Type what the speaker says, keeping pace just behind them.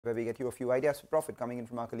where we get you a few ideas for profit coming in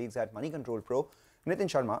from our colleagues at Moneycontrol Pro. Nitin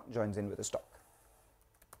Sharma joins in with a stock.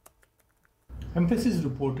 Mphasis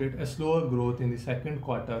reported a slower growth in the second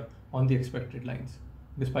quarter on the expected lines.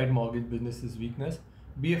 Despite mortgage business's weakness,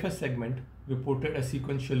 BFS segment reported a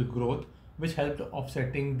sequential growth which helped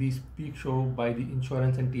offsetting the peak show by the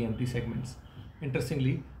insurance and TMT segments.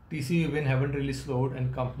 Interestingly, TCV win haven't really slowed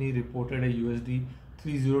and company reported a USD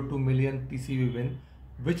 302 million TCV win,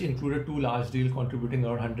 which included two large deals contributing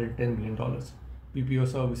around $110 million.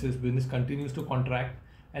 PPO services business continues to contract,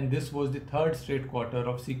 and this was the third straight quarter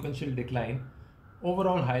of sequential decline.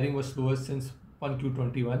 Overall hiring was slower since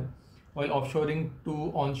 1Q21, while offshoring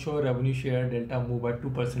to onshore revenue share delta moved by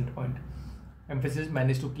 2% point. Mphasis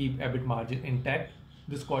managed to keep EBIT margin intact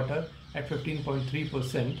this quarter at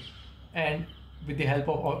 15.3%, and with the help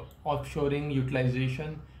of offshoring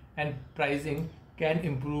utilization and pricing can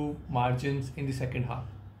improve margins in the second half.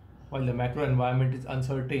 While the macro environment is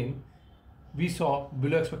uncertain, we saw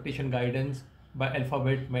below expectation guidance by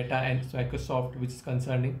Alphabet, Meta and Microsoft, which is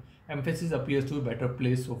concerning. Mphasis appears to be better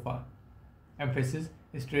placed so far. Mphasis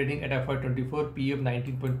is trading at FY24 PE of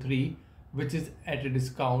 19.3, which is at a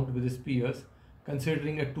discount with its peers.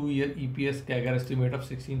 Considering a 2-year EPS CAGR estimate of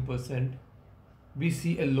 16%, we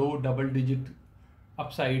see a low double-digit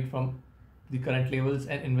upside from the current levels,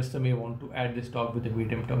 and investor may want to add this stock with a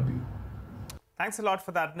medium-term view. Thanks a lot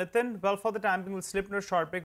for that, Nitin. Well, for the time being, we'll slip into a short break.